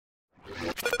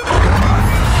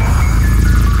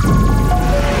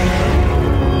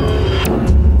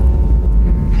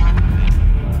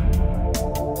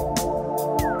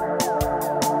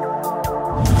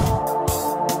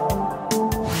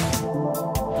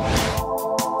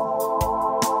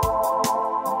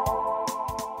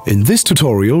In this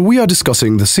tutorial, we are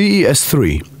discussing the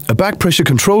CES3, a back pressure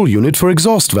control unit for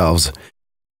exhaust valves,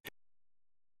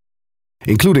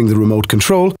 including the remote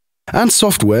control and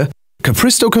software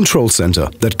Capristo control center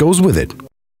that goes with it.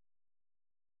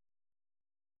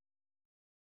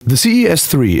 The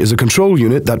CES3 is a control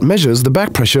unit that measures the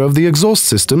back pressure of the exhaust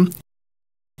system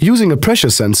using a pressure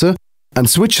sensor and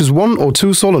switches one or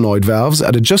two solenoid valves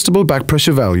at adjustable back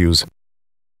pressure values.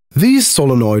 These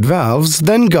solenoid valves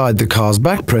then guide the car's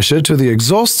back pressure to the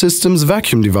exhaust system's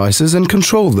vacuum devices and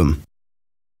control them.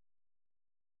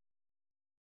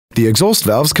 The exhaust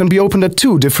valves can be opened at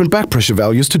two different back pressure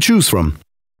values to choose from.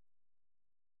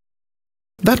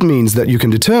 That means that you can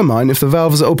determine if the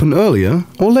valves open earlier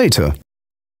or later.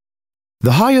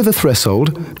 The higher the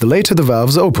threshold, the later the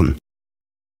valves open.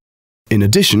 In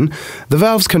addition, the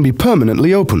valves can be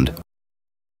permanently opened.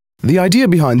 The idea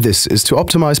behind this is to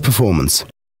optimize performance.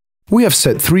 We have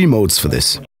set three modes for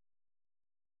this: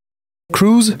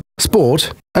 Cruise,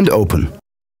 Sport and Open.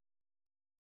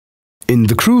 In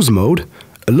the Cruise mode,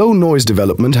 a low noise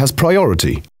development has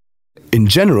priority. In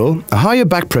general, a higher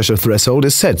back pressure threshold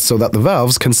is set so that the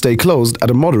valves can stay closed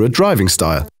at a moderate driving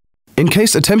style. In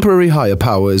case a temporary higher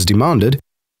power is demanded,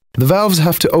 the valves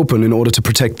have to open in order to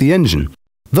protect the engine.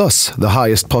 Thus, the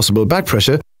highest possible back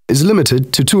pressure is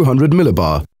limited to 200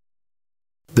 millibar.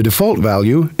 The default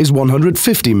value is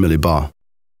 150 millibar.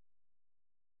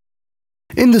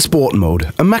 In the Sport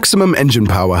mode, a maximum engine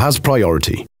power has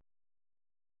priority.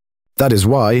 That is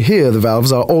why here the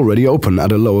valves are already open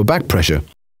at a lower back pressure.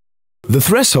 The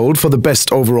threshold for the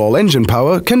best overall engine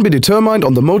power can be determined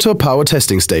on the motor power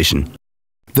testing station.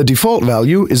 The default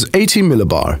value is 80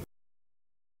 millibar.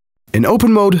 In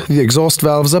Open mode, the exhaust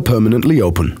valves are permanently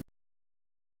open.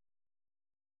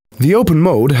 The Open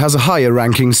mode has a higher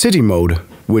ranking City mode,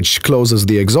 which closes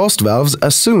the exhaust valves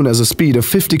as soon as a speed of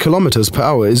 50 km per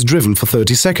hour is driven for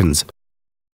 30 seconds.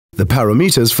 The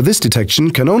parameters for this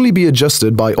detection can only be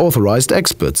adjusted by authorized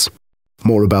experts.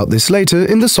 More about this later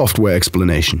in the software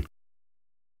explanation.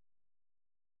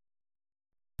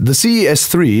 The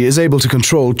CES3 is able to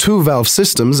control two valve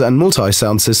systems and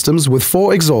multi-sound systems with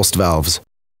 4 exhaust valves.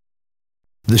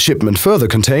 The shipment further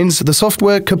contains the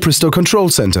software Capristo control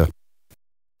center,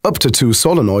 up to 2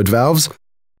 solenoid valves,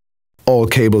 all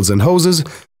cables and hoses,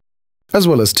 as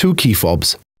well as 2 key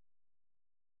fobs.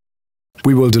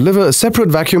 We will deliver a separate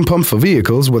vacuum pump for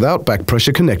vehicles without back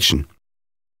pressure connection.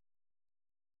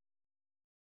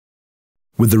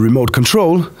 With the remote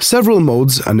control, several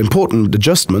modes and important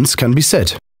adjustments can be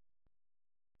set.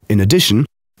 In addition,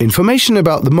 information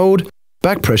about the mode,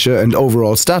 back pressure and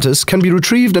overall status can be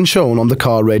retrieved and shown on the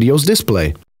car radio's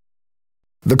display.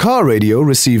 The car radio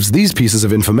receives these pieces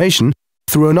of information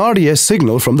through an RDS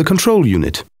signal from the control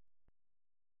unit.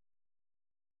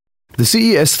 The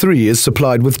CES3 is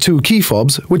supplied with 2 key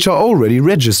fobs which are already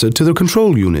registered to the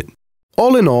control unit.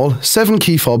 All in all, 7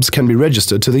 key fobs can be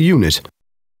registered to the unit.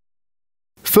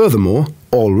 Furthermore,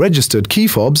 all registered key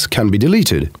fobs can be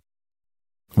deleted.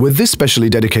 With this specially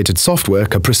dedicated software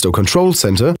Capristo Control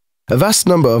Center, a vast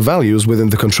number of values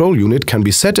within the control unit can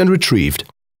be set and retrieved.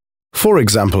 For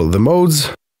example, the modes,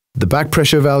 the back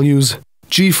pressure values,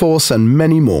 G-force and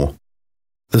many more.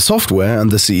 The software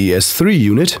and the CES3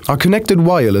 unit are connected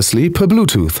wirelessly per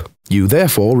Bluetooth. You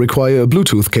therefore require a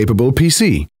Bluetooth-capable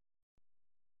PC.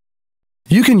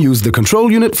 You can use the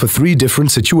control unit for 3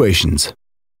 different situations.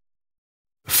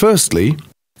 Firstly,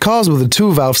 cars with a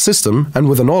 2-valve system and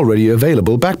with an already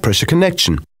available back pressure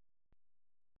connection.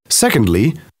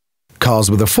 Secondly, cars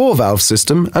with a 4-valve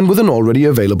system and with an already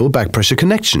available back pressure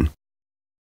connection.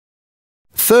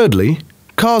 Thirdly,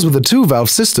 cars with a 2-valve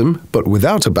system but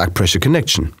without a back pressure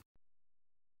connection.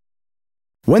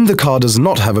 When the car does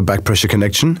not have a back pressure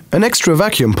connection, an extra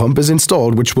vacuum pump is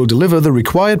installed which will deliver the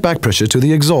required back pressure to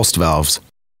the exhaust valves.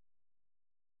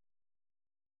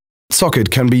 The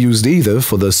socket can be used either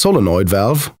for the solenoid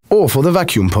valve or for the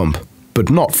vacuum pump, but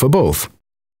not for both.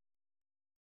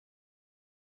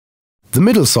 The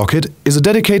middle socket is a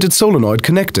dedicated solenoid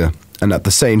connector and at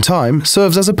the same time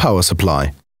serves as a power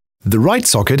supply. The right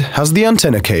socket has the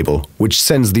antenna cable, which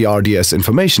sends the RDS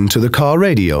information to the car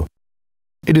radio.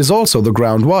 It is also the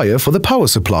ground wire for the power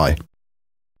supply.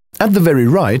 At the very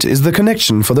right is the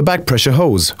connection for the back pressure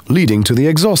hose, leading to the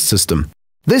exhaust system.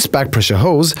 This back pressure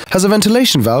hose has a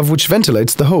ventilation valve which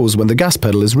ventilates the hose when the gas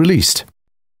pedal is released.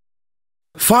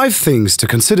 5 things to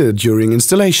consider during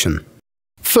installation.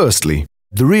 Firstly,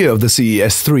 the rear of the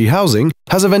CES3 housing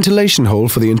has a ventilation hole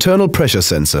for the internal pressure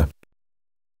sensor.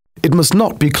 It must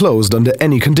not be closed under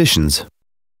any conditions.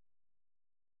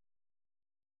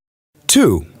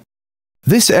 2.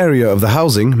 This area of the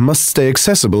housing must stay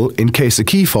accessible in case a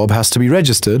key fob has to be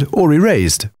registered or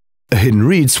erased. A hidden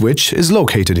read switch is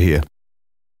located here.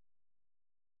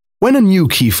 When a new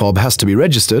key fob has to be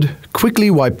registered,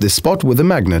 quickly wipe this spot with a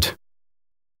magnet.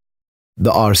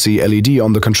 The RC LED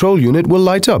on the control unit will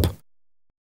light up.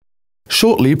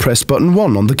 Shortly press button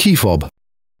 1 on the key fob.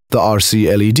 The RC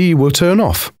LED will turn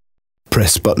off.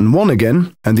 Press button 1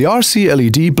 again and the RC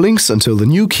LED blinks until the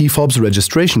new key fob's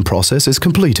registration process is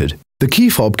completed. The key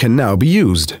fob can now be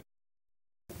used.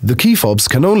 The key fobs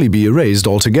can only be erased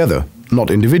altogether,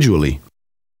 not individually.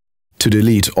 To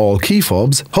delete all key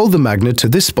fobs, hold the magnet to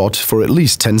this spot for at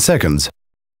least 10 seconds.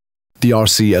 The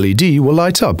RC LED will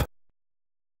light up.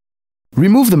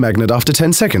 Remove the magnet after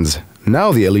 10 seconds.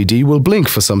 Now the LED will blink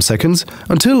for some seconds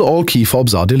until all key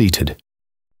fobs are deleted.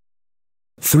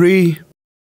 3.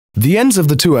 The ends of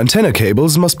the two antenna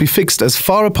cables must be fixed as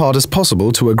far apart as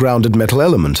possible to a grounded metal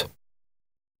element.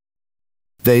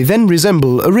 They then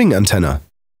resemble a ring antenna.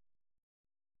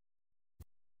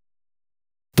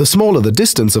 The smaller the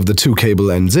distance of the two cable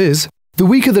ends is, the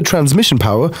weaker the transmission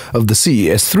power of the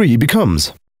CES3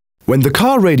 becomes. When the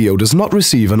car radio does not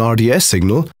receive an RDS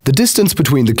signal, the distance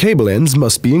between the cable ends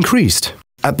must be increased.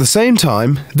 At the same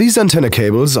time, these antenna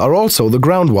cables are also the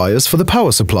ground wires for the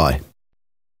power supply.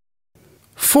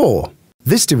 4.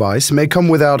 This device may come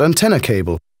without antenna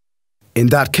cable. In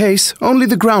that case, only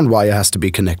the ground wire has to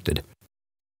be connected.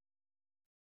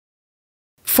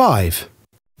 5.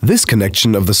 This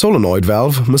connection of the solenoid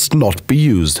valve must not be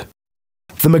used.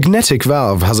 The magnetic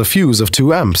valve has a fuse of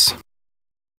 2 amps,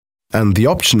 and the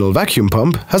optional vacuum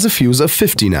pump has a fuse of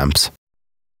 15 amps.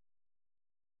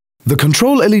 The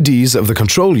control LEDs of the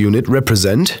control unit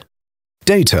represent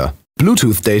data.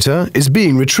 Bluetooth data is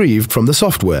being retrieved from the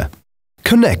software.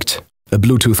 Connect. A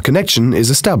Bluetooth connection is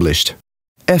established.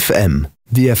 FM.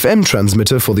 The FM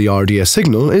transmitter for the RDS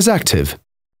signal is active.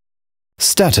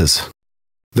 Status.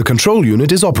 The control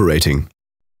unit is operating.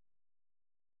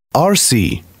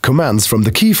 RC. Commands from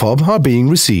the key fob are being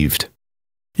received.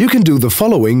 You can do the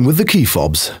following with the key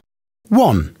fobs.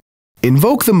 1.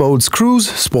 Invoke the modes Cruise,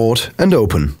 Sport and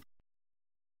Open.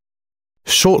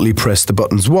 Shortly press the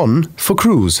buttons 1 for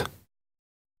Cruise,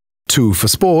 2 for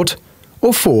Sport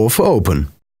or 4 for Open.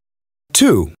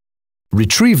 2.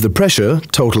 Retrieve the pressure,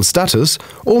 total status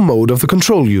or mode of the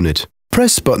control unit.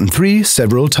 Press button 3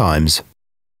 several times.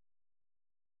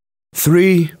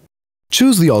 3.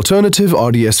 Choose the alternative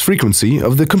RDS frequency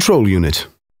of the control unit.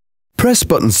 Press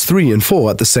buttons 3 and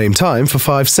 4 at the same time for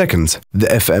 5 seconds. The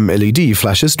FM LED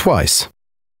flashes twice.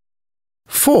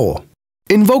 4.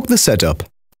 Invoke the setup.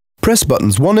 Press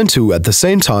buttons 1 and 2 at the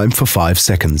same time for 5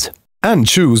 seconds. And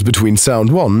choose between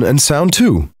sound 1 and sound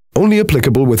 2, only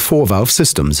applicable with 4-valve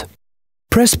systems.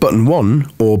 Press button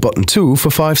 1 or button 2 for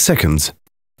 5 seconds.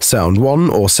 Sound 1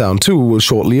 or sound 2 will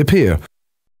shortly appear,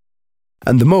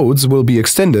 and the modes will be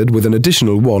extended with an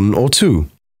additional 1 or 2.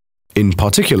 In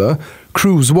particular,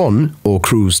 Cruise 1 or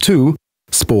Cruise 2,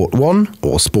 Sport 1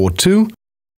 or Sport 2,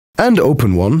 and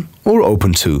Open 1 or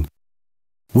Open 2.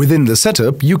 Within the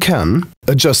setup, you can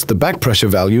adjust the back pressure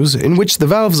values in which the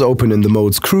valves open in the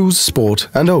modes Cruise, Sport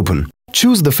and Open.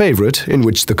 Choose the favorite in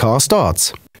which the car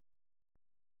starts.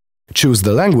 Choose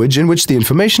the language in which the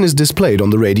information is displayed on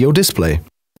the radio display.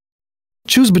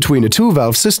 Choose between a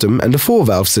 2-valve system and a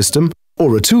 4-valve system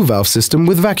or a 2-valve system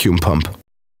with vacuum pump.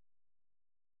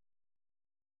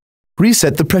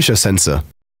 Reset the pressure sensor.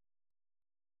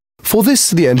 For this,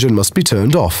 the engine must be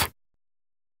turned off.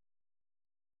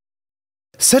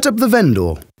 Set up the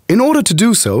vendor. In order to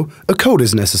do so, a code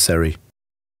is necessary.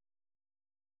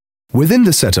 Within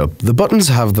the setup, the buttons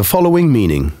have the following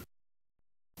meaning.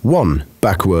 1.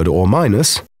 Backward or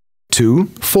minus. 2.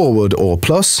 Forward or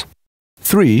plus.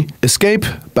 3. Escape,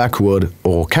 backward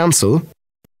or cancel.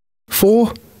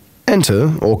 4.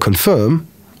 Enter or confirm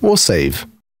or save.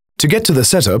 To get to the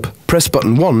setup, press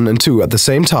button 1 and 2 at the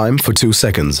same time for 2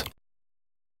 seconds.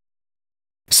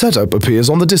 Setup appears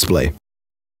on the display.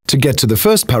 To get to the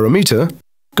first parameter,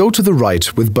 go to the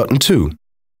right with button 2.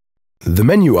 The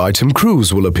menu item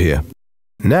Cruise will appear.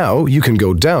 Now you can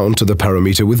go down to the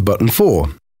parameter with button 4.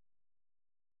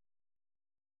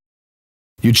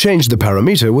 You change the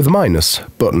parameter with minus,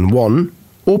 button 1,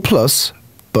 or plus,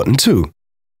 button 2.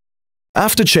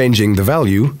 After changing the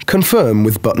value, confirm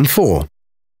with button 4.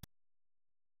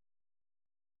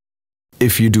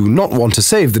 If you do not want to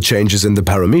save the changes in the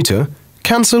parameter,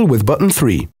 cancel with button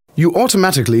 3. You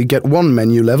automatically get one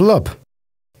menu level up.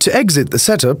 To exit the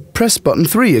setup, press button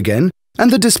 3 again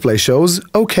and the display shows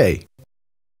OK.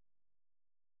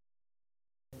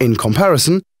 In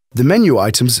comparison, the menu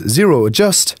items 0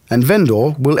 Adjust and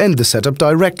Vendor will end the setup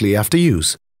directly after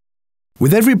use.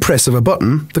 With every press of a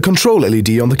button, the control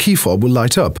LED on the key fob will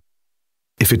light up.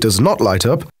 If it does not light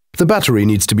up, The battery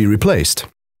needs to be replaced.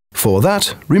 For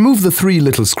that, remove the 3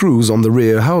 little screws on the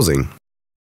rear housing.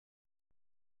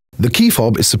 The key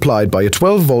fob is supplied by a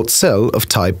 12-volt cell of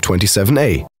type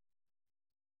 27A.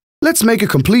 Let's make a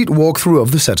complete walkthrough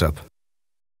of the setup.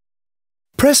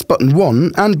 Press button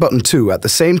 1 and button 2 at the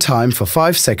same time for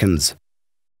 5 seconds.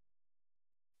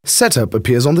 Setup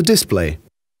appears on the display.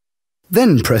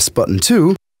 Then press button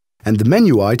 2 and the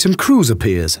menu item Cruise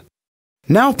appears.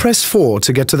 Now press 4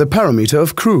 to get to the parameter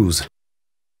of Cruise.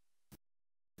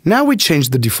 Now we change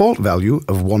the default value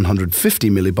of 150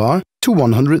 millibar to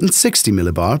 160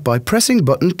 millibar by pressing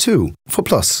button 2 for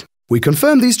plus. We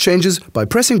confirm these changes by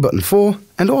pressing button 4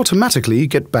 and automatically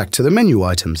get back to the menu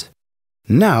items.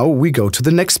 Now we go to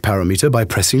the next parameter by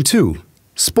pressing 2.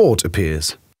 Sport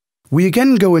appears. We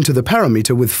again go into the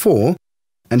parameter with 4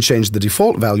 and change the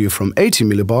default value from 80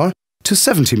 millibar to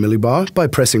 70 millibar by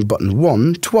pressing button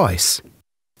 1 twice.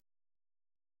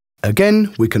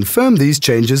 Again, we confirm these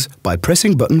changes by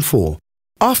pressing button 4.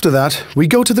 After that, we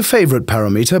go to the favorite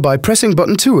parameter by pressing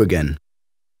button 2 again.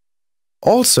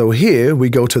 Also here,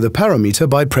 we go to the parameter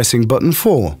by pressing button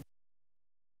 4.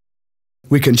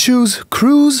 We can choose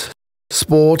Cruise,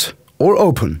 Sport or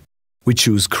Open. We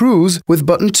choose Cruise with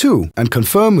button 2 and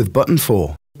confirm with button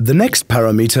 4. The next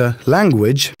parameter,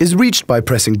 Language, is reached by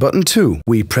pressing button 2.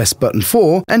 We press button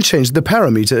 4 and change the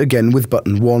parameter again with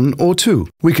button 1 or 2.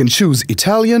 We can choose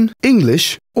Italian,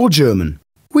 English or German.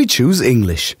 We choose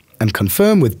English and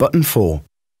confirm with button 4.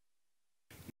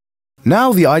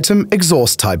 Now the item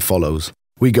Exhaust Type follows.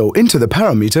 We go into the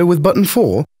parameter with button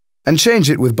 4 and change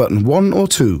it with button 1 or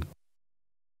 2.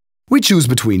 We choose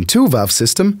between 2-valve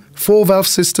system, 4-valve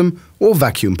system or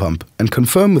vacuum pump and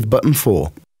confirm with button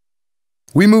 4.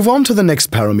 We move on to the next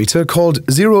parameter called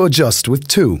Zero Adjust with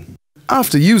 2.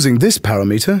 After using this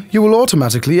parameter, you will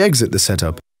automatically exit the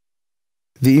setup.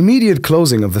 The immediate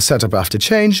closing of the setup after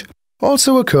change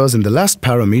also occurs in the last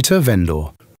parameter,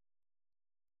 Vendor.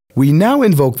 We now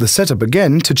invoke the setup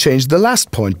again to change the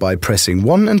last point by pressing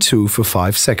 1 and 2 for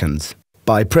 5 seconds.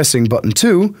 By pressing button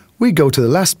 2, we go to the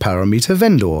last parameter,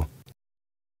 Vendor.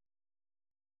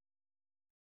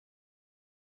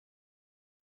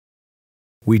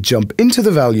 We jump into the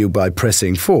value by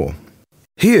pressing 4.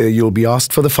 Here you'll be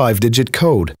asked for the 5-digit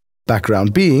code.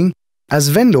 Background being, as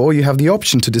vendor you have the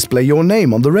option to display your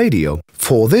name on the radio.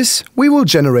 For this, we will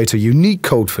generate a unique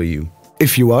code for you.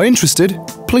 If you are interested,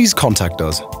 please contact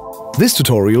us. This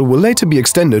tutorial will later be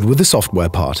extended with the software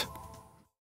part.